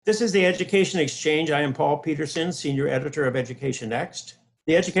This is the Education Exchange. I am Paul Peterson, Senior Editor of Education Next.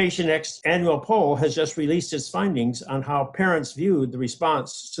 The Education Next annual poll has just released its findings on how parents viewed the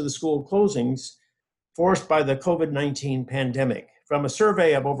response to the school closings forced by the COVID-19 pandemic. From a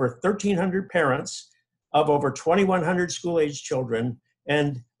survey of over 1,300 parents of over 2,100 school-aged children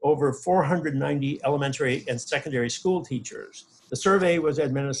and over 490 elementary and secondary school teachers. The survey was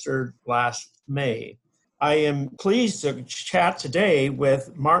administered last May. I am pleased to chat today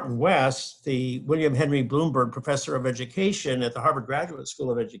with Martin West, the William Henry Bloomberg Professor of Education at the Harvard Graduate School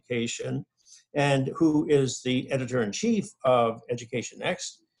of Education, and who is the editor-in-chief of Education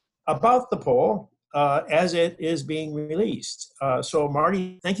Next, about the poll as it is being released. So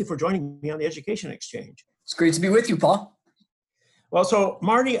Marty, thank you for joining me on the Education Exchange. It's great to be with you, Paul. Well, so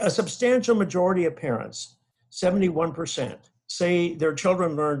Marty, a substantial majority of parents, 71%, say their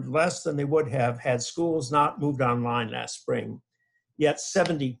children learned less than they would have had schools not moved online last spring. Yet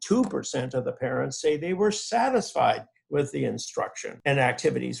 72% of the parents say they were satisfied with the instruction and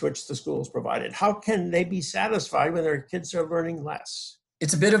activities which the schools provided. How can they be satisfied when their kids are learning less?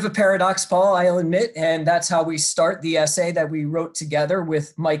 It's a bit of a paradox, Paul, I'll admit, and that's how we start the essay that we wrote together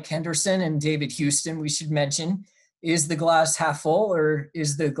with Mike Henderson and David Houston, we should mention. Is the glass half full or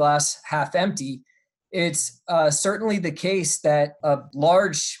is the glass half empty? It's certainly the case that a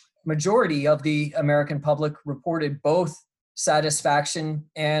large majority of the American public reported both satisfaction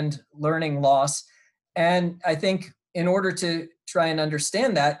and learning loss. And I think in order to try and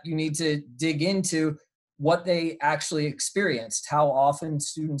understand that, you need to dig into what they actually experienced, how often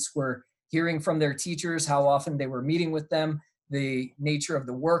students were hearing from their teachers, how often they were meeting with them, the nature of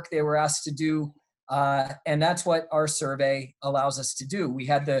the work they were asked to do. And that's what our survey allows us to do. We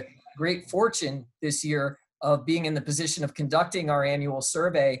had the great fortune this year of being in the position of conducting our annual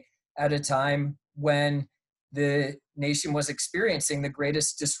survey at a time when the nation was experiencing the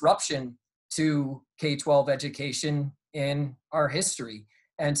greatest disruption to K-12 education in our history.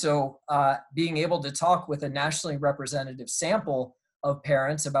 And so being able to talk with a nationally representative sample of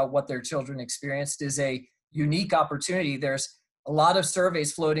parents about what their children experienced is a unique opportunity. There's a lot of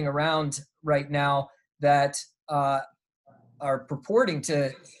surveys floating around right now that are purporting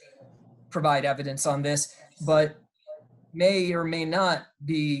to provide evidence on this, but may or may not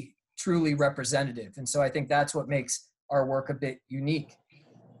be truly representative. And so I think that's what makes our work a bit unique.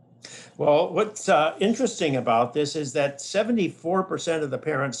 Well, what's interesting about this is that 74% of the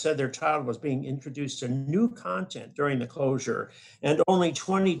parents said their child was being introduced to new content during the closure, and only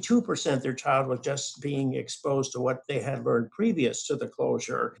 22% their child was just being exposed to what they had learned previous to the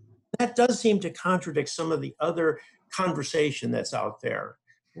closure. That does seem to contradict some of the other conversation that's out there.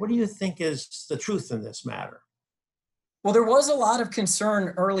 What do you think is the truth in this matter? Well, there was a lot of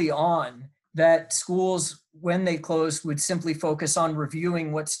concern early on that schools, when they closed, would simply focus on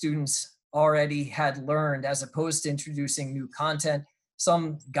reviewing what students already had learned as opposed to introducing new content.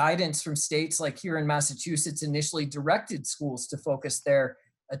 Some guidance from states like here in Massachusetts initially directed schools to focus their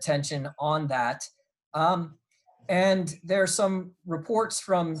attention on that. And there are some reports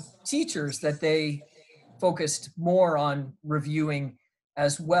from teachers that they focused more on reviewing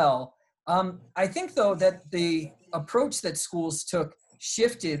as well. I think, though, that the approach that schools took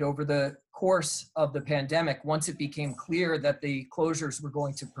shifted over the course of the pandemic once it became clear that the closures were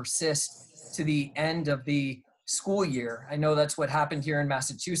going to persist to the end of the school year. I know that's what happened here in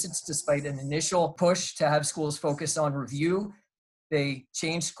Massachusetts, despite an initial push to have schools focus on review. They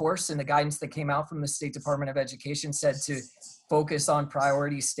changed course, and the guidance that came out from the State Department of Education said to focus on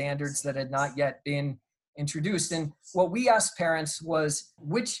priority standards that had not yet been introduced. And what we asked parents was,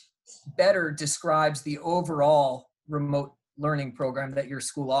 which better describes the overall remote learning program that your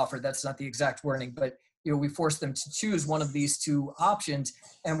school offered? That's not the exact wording, but we forced them to choose one of these two options.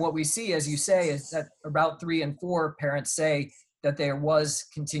 And what we see, as you say, is that about 3 in 4 parents say that there was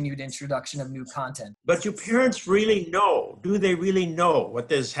continued introduction of new content. But do parents really know? Do they really know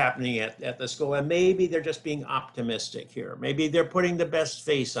what is happening at the school? And maybe they're just being optimistic here. Maybe they're putting the best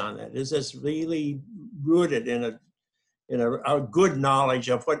face on it. Is this really rooted in a good knowledge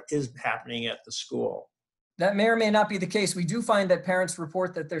of what is happening at the school? That may or may not be the case. We do find that parents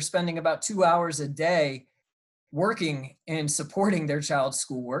report that they're spending about 2 hours a day working and supporting their child's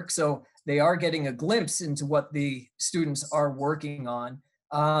schoolwork. So they are getting a glimpse into what the students are working on.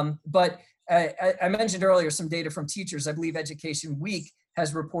 But I mentioned earlier some data from teachers. I believe Education Week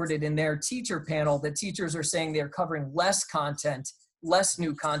has reported in their teacher panel that teachers are saying they're covering less content, less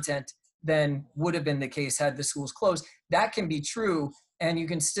new content than would have been the case had the schools closed. That can be true, and you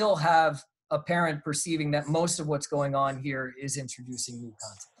can still have a parent perceiving that most of what's going on here is introducing new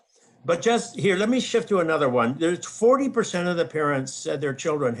content. But just here, let me shift to another one. There's 40% of the parents said their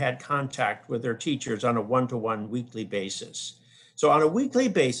children had contact with their teachers on a one-to-one weekly basis. So on a weekly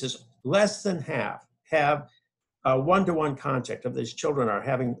basis, less than half have a one-to-one contact of these children are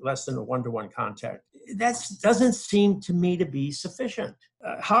having less than a one-to-one contact. That doesn't seem to me to be sufficient.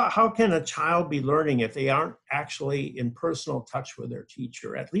 How can a child be learning if they aren't actually in personal touch with their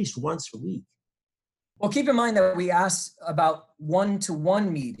teacher at least once a week? Well, keep in mind that we asked about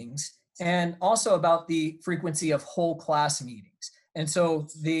one-to-one meetings and also about the frequency of whole class meetings. And so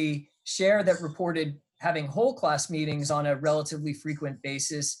the share that reported having whole class meetings on a relatively frequent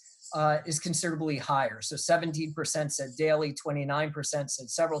basis is considerably higher. So 17% said daily, 29% said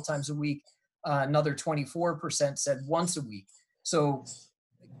several times a week, another 24% said once a week. So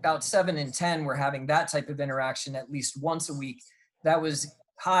about 7 in 10 were having that type of interaction at least once a week. That was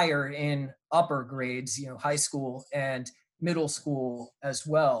higher in upper grades, high school and middle school as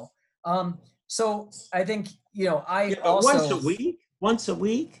well. So I think, I But also once a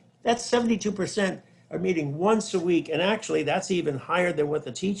week, that's 72% are meeting once a week. And actually, that's even higher than what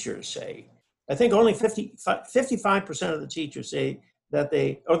the teachers say. I think only 55% of the teachers say that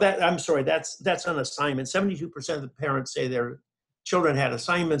I'm sorry, that's on assignment. 72% of the parents say their children had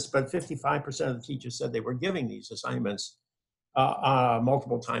assignments, but 55% of the teachers said they were giving these assignments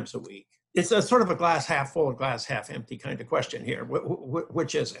multiple times a week. It's a sort of a glass half full, glass half empty kind of question here.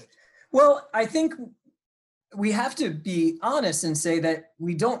 Which is it? Well, I think we have to be honest and say that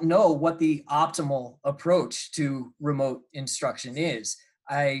we don't know what the optimal approach to remote instruction is.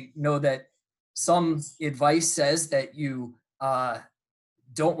 I know that some advice says that you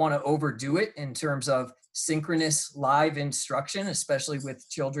don't want to overdo it in terms of synchronous live instruction, especially with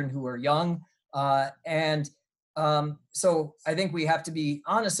children who are young. So I think we have to be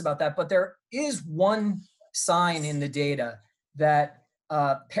honest about that. But there is one sign in the data that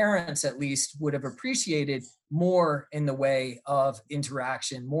parents at least would have appreciated more in the way of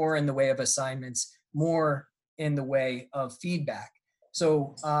interaction, more in the way of assignments, more in the way of feedback.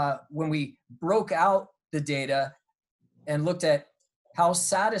 So when we broke out the data and looked at how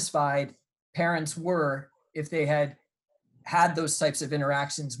satisfied parents were if they had those types of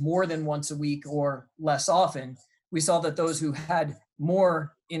interactions more than once a week or less often, we saw that those who had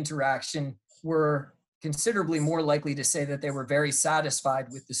more interaction were considerably more likely to say that they were very satisfied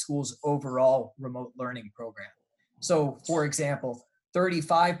with the school's overall remote learning program. So, for example,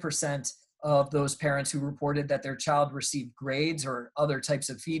 35% of those parents who reported that their child received grades or other types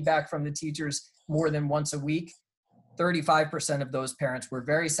of feedback from the teachers more than once a week, 35% of those parents were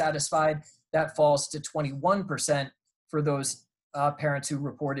very satisfied. That falls to 21% for those parents who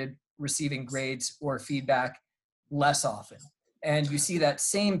reported receiving grades or feedback less often. And you see that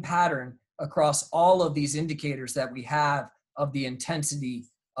same pattern across all of these indicators that we have of the intensity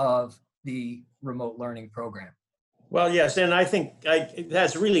of the remote learning program. Well, yes, and I think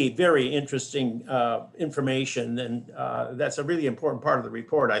that's really very interesting information, and that's a really important part of the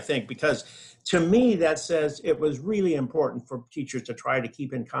report, I think, because to me that says it was really important for teachers to try to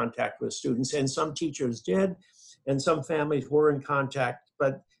keep in contact with students, and some teachers did, and some families were in contact,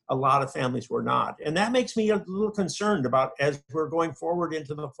 but a lot of families were not. And that makes me a little concerned about as we're going forward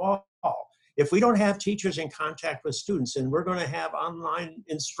into the fall. If we don't have teachers in contact with students and we're going to have online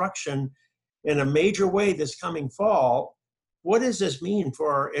instruction in a major way this coming fall, what does this mean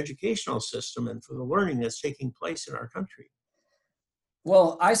for our educational system and for the learning that's taking place in our country?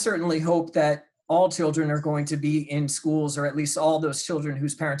 Well, I certainly hope that all children are going to be in schools, or at least all those children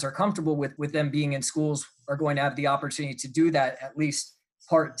whose parents are comfortable with them being in schools are going to have the opportunity to do that at least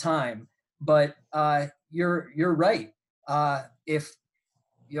part-time. But you're right. If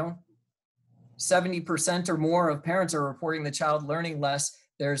 70% or more of parents are reporting the child learning less,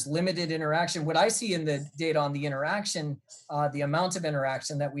 there's limited interaction. What I see in the data on the interaction, the amount of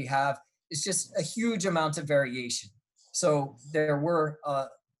interaction that we have is just a huge amount of variation. So there were a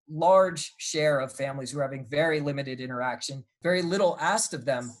large share of families who are having very limited interaction, very little asked of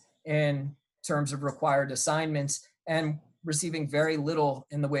them in terms of required assignments, and receiving very little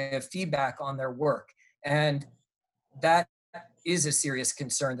in the way of feedback on their work. And that is a serious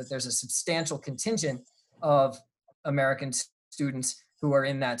concern, that there's a substantial contingent of American students who are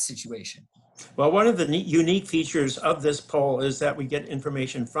in that situation. Well, one of the unique features of this poll is that we get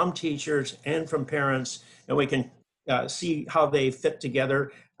information from teachers and from parents, and we can see how they fit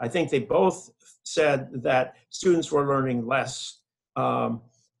together. I think they both said that students were learning less, and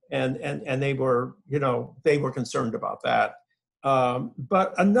they were, they were concerned about that.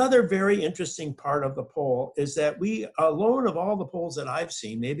 But another very interesting part of the poll is that we alone of all the polls that I've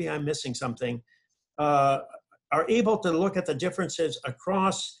seen, maybe I'm missing something, are able to look at the differences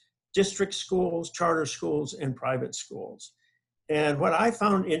across district schools, charter schools, and private schools. And what I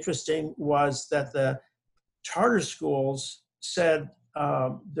found interesting was that the charter schools said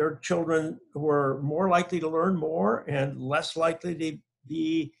their children were more likely to learn more and less likely to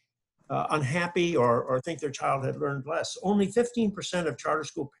be unhappy or think their child had learned less. Only 15% of charter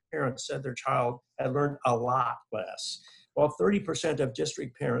school parents said their child had learned a lot less, while 30% of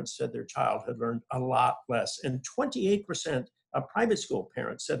district parents said their child had learned a lot less, and 28% of private school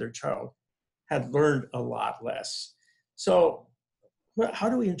parents said their child had learned a lot less. So how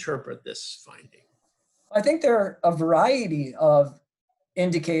do we interpret this finding? I think there are a variety of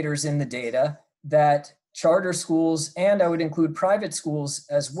indicators in the data that charter schools, and I would include private schools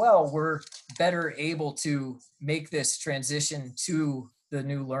as well, were better able to make this transition to the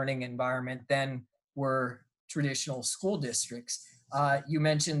new learning environment than were traditional school districts. You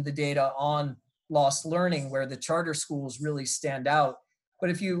mentioned the data on lost learning, where the charter schools really stand out. But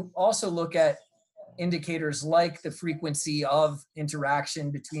if you also look at indicators like the frequency of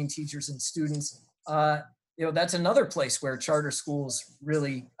interaction between teachers and students, that's another place where charter schools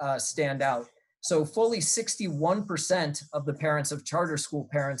really stand out. So fully 61% of the parents of charter school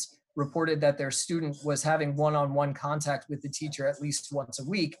parents reported that their student was having one-on-one contact with the teacher at least once a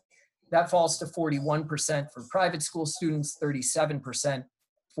week. That falls to 41% for private school students, 37%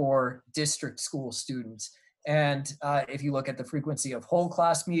 for district school students. And if you look at the frequency of whole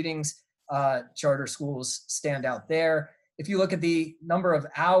class meetings, charter schools stand out there. If you look at the number of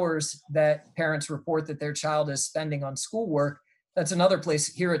hours that parents report that their child is spending on schoolwork, that's another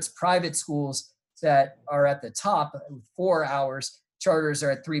place. Here it's private schools that are at the top, 4 hours. Charters are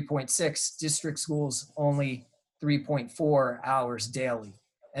at 3.6, district schools only 3.4 hours daily.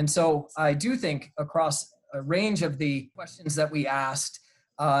 And so I do think across a range of the questions that we asked,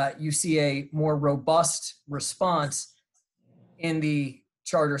 you see a more robust response in the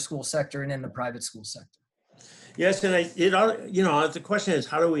charter school sector and in the private school sector. Yes, and the question is,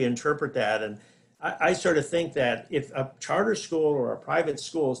 how do we interpret that? And I sort of think that if a charter school or a private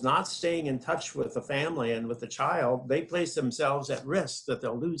school is not staying in touch with the family and with the child, they place themselves at risk that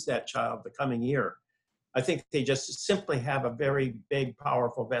they'll lose that child the coming year. I think they just simply have a very big,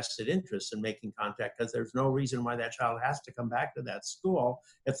 powerful vested interest in making contact, because there's no reason why that child has to come back to that school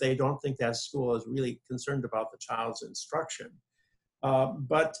if they don't think that school is really concerned about the child's instruction.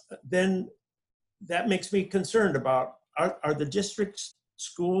 But then that makes me concerned about, are the district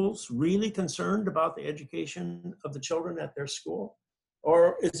schools really concerned about the education of the children at their school?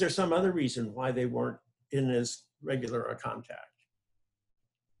 Or is there some other reason why they weren't in as regular a contact?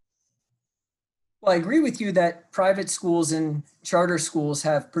 Well, I agree with you that private schools and charter schools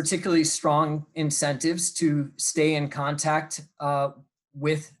have particularly strong incentives to stay in contact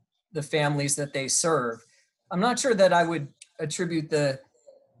with the families that they serve. I'm not sure that I would attribute the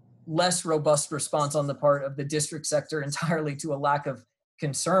less robust response on the part of the district sector entirely to a lack of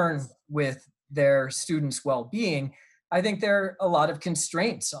concern with their students' well-being. I think there are a lot of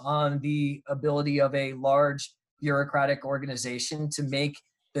constraints on the ability of a large bureaucratic organization to make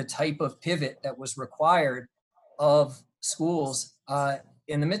the type of pivot that was required of schools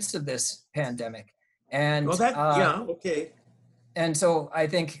in the midst of this pandemic. And okay. And so I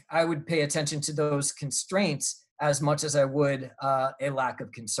think I would pay attention to those constraints as much as I would a lack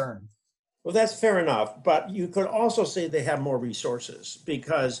of concern. Well, that's fair enough, but you could also say they have more resources,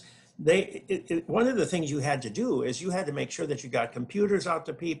 because one of the things you had to do is you had to make sure that you got computers out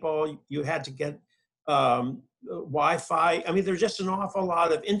to people. You had to get Wi-Fi. I mean, there's just an awful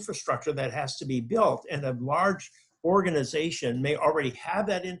lot of infrastructure that has to be built, and a large organization may already have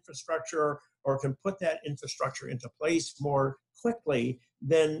that infrastructure or can put that infrastructure into place more quickly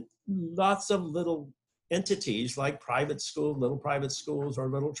than lots of little entities like little private schools or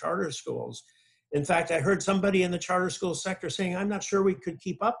little charter schools. In fact, I heard somebody in the charter school sector saying, I'm not sure we could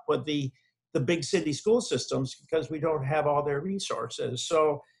keep up with the big city school systems because we don't have all their resources.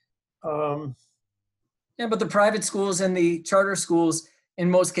 So, yeah, but the private schools and the charter schools, in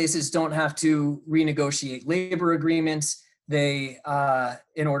most cases, don't have to renegotiate labor agreements. They,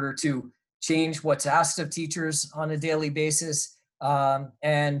 in order to change what's asked of teachers on a daily basis.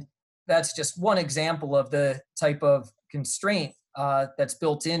 And that's just one example of the type of constraint that's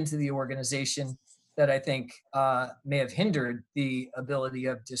built into the organization that I think may have hindered the ability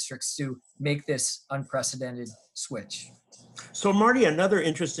of districts to make this unprecedented switch. So Marty, another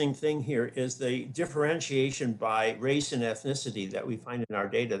interesting thing here is the differentiation by race and ethnicity that we find in our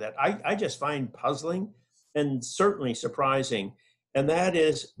data that I just find puzzling and certainly surprising. And that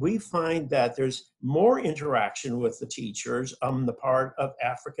is, we find that there's more interaction with the teachers on the part of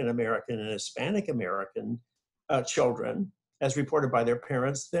African American and Hispanic American children as reported by their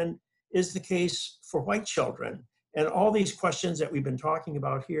parents than is the case for white children. And all these questions that we've been talking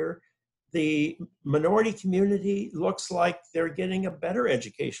about here, the minority community looks like they're getting a better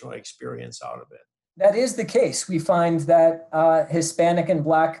educational experience out of it. That is the case. We find that Hispanic and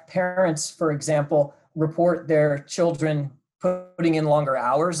Black parents, for example, report their children putting in longer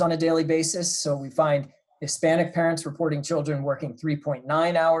hours on a daily basis. So we find Hispanic parents reporting children working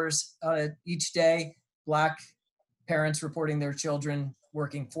 3.9 hours each day, Black parents reporting their children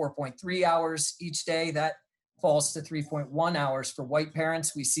working 4.3 hours each day. That falls to 3.1 hours for white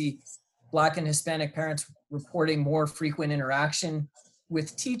parents. We see Black and Hispanic parents reporting more frequent interaction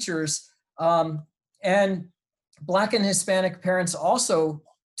with teachers. And Black and Hispanic parents also,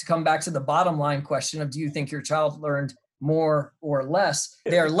 to come back to the bottom line question of do you think your child learned more or less,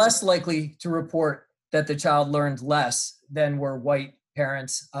 they are less likely to report that the child learned less than were white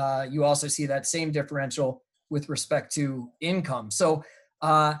parents. You also see that same differential with respect to income. So,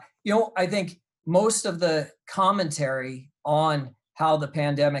 I think most of the commentary on how the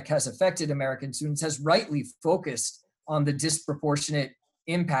pandemic has affected American students has rightly focused on the disproportionate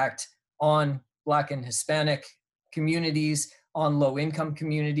impact on Black and Hispanic communities, on low-income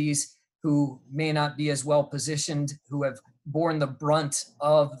communities who may not be as well positioned, who have borne the brunt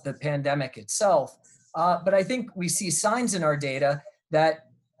of the pandemic itself. But I think we see signs in our data that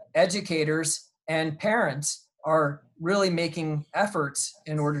educators and parents are really making efforts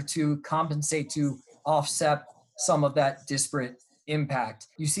in order to compensate, to offset some of that disparate impact.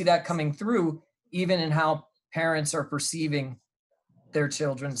 You see that coming through even in how parents are perceiving their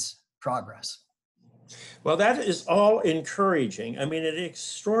children's progress. Well, that is all encouraging. I mean, it's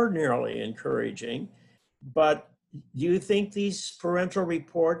extraordinarily encouraging. But do you think these parental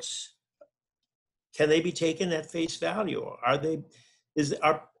reports, can they be taken at face value?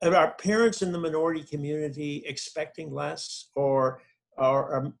 Are parents in the minority community expecting less, or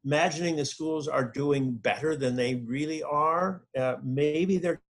are imagining the schools are doing better than they really are? Maybe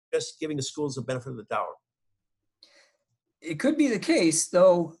they're just giving the schools the benefit of the doubt. It could be the case,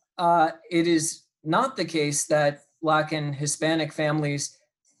 though it is not the case that Black and Hispanic families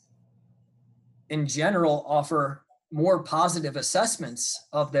in general offer more positive assessments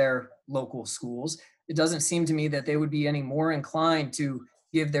of their local schools. It doesn't seem to me that they would be any more inclined to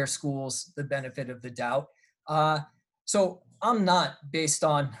give their schools the benefit of the doubt. So I'm not, based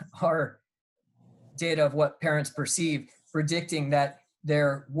on our data of what parents perceive, predicting that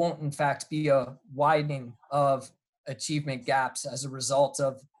there won't in fact be a widening of achievement gaps as a result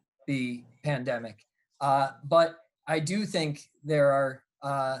of the pandemic. But I do think there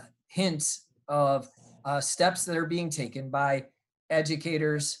are hints of steps that are being taken by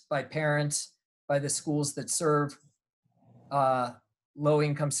educators, by parents, by the schools that serve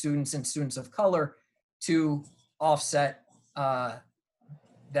low-income students and students of color to offset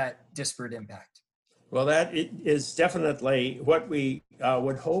that disparate impact. Well, that is definitely what we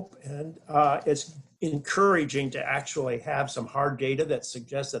would hope, and it's encouraging to actually have some hard data that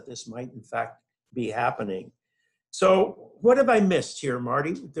suggests that this might in fact be happening. So what have I missed here,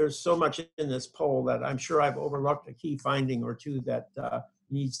 Marty? There's so much in this poll that I'm sure I've overlooked a key finding or two that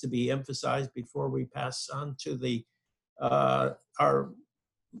needs to be emphasized before we pass on to the our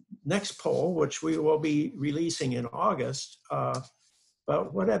next poll, which we will be releasing in August.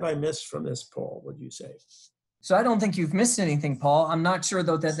 But what have I missed from this poll, would you say? So I don't think you've missed anything, Paul. I'm not sure,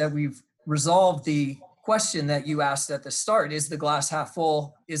 though, that we've resolved the question that you asked at the start. Is the glass half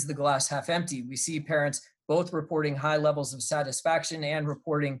full? Is the glass half empty? We see parents both reporting high levels of satisfaction and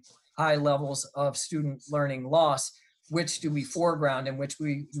reporting high levels of student learning loss. Which do we foreground and which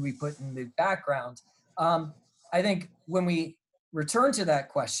do we put in the background? I think when we return to that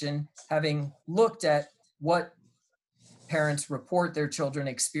question, having looked at what parents report their children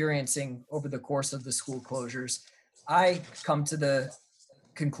experiencing over the course of the school closures, I come to the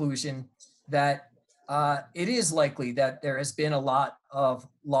conclusion that it is likely that there has been a lot of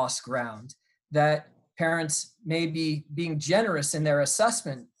lost ground, that parents may be being generous in their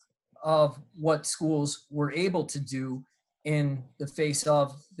assessment of what schools were able to do in the face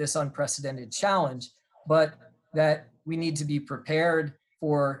of this unprecedented challenge, but that we need to be prepared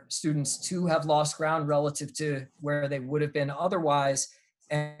for students to have lost ground relative to where they would have been otherwise.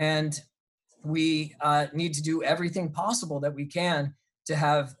 And we need to do everything possible that we can to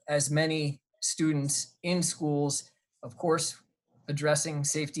have as many students in schools, of course, addressing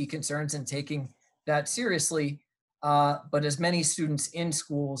safety concerns and taking that seriously, but as many students in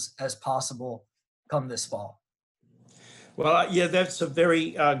schools as possible come this fall. Well, yeah, that's a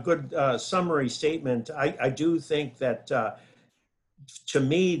very good summary statement. I do think that to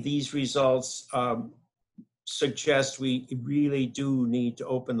me, these results suggest we really do need to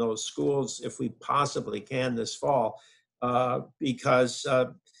open those schools if we possibly can this fall, because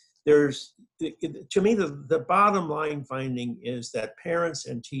there's, to me, the bottom line finding is that parents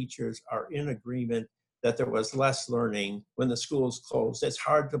and teachers are in agreement that there was less learning when the schools closed. It's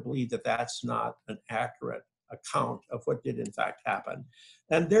hard to believe that that's not an accurate account of what did in fact happen.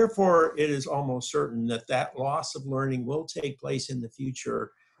 And therefore, it is almost certain that that loss of learning will take place in the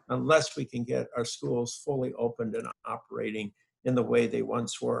future unless we can get our schools fully opened and operating in the way they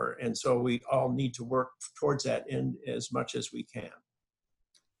once were. And so we all need to work towards that end as much as we can.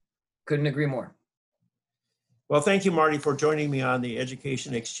 Couldn't agree more. Well, thank you, Marty, for joining me on the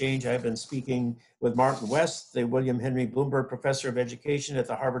Education Exchange. I've been speaking with Martin West, the William Henry Bloomberg Professor of Education at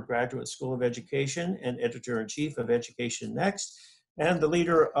the Harvard Graduate School of Education and Editor-in-Chief of Education Next, and the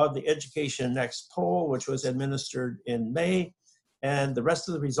leader of the Education Next poll, which was administered in May. And the rest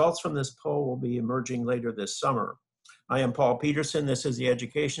of the results from this poll will be emerging later this summer. I am Paul Peterson. This is the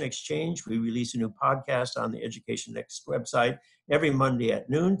Education Exchange. We release a new podcast on the Education Next website every Monday at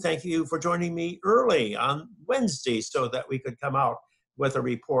noon. Thank you for joining me early on Wednesday so that we could come out with a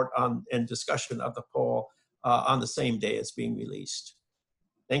report on and discussion of the poll on the same day it's being released.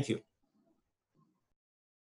 Thank you.